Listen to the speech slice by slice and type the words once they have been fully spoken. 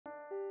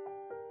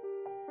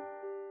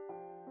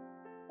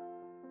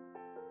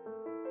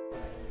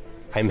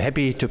I'm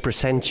happy to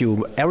present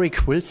you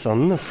Eric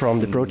Wilson from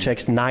the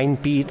project 9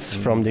 Beats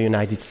from the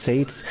United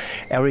States.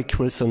 Eric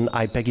Wilson,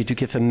 I beg you to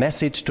give a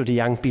message to the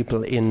young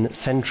people in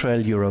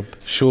Central Europe.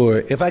 Sure.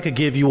 If I could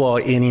give you all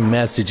any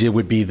message, it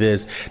would be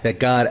this, that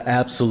God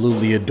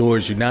absolutely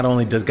adores you. Not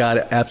only does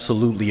God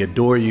absolutely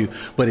adore you,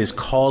 but is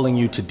calling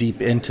you to deep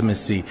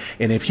intimacy.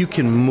 And if you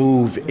can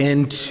move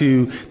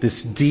into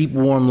this deep,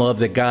 warm love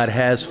that God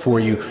has for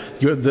you,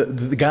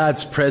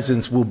 God's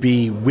presence will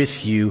be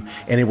with you,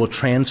 and it will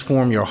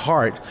transform your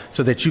heart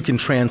so that you can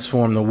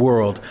transform the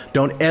world.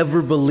 Don't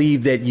ever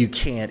believe that you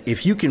can't.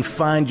 If you can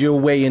find your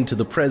way into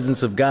the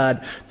presence of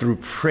God through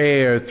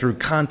prayer, through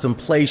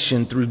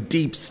contemplation, through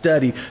deep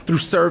study, through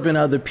serving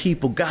other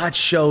people, God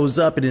shows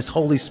up and His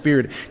Holy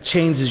Spirit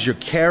changes your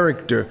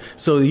character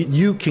so that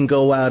you can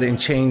go out and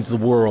change the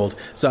world.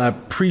 So I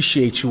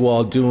appreciate you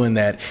all doing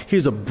that.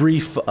 Here's a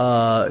brief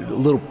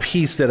little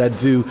piece that I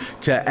do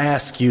to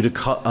ask you to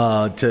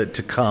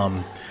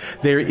come.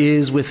 There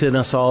is within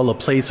us all a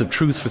place of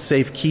truth for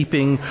safekeeping,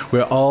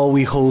 where all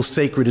we hold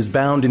sacred is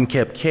bound and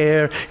kept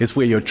care. It's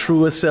where your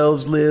truest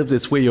selves live.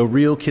 It's where your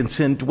real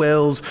consent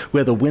dwells.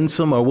 Whether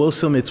winsome or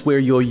woesome, it's where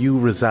your you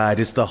reside.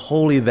 It's the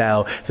holy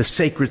thou, the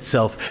sacred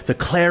self, the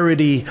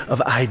clarity of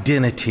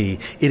identity.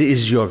 It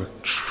is your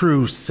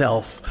true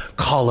self.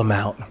 Call them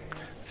out.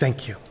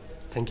 Thank you.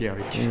 Thank you,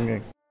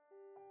 Eric.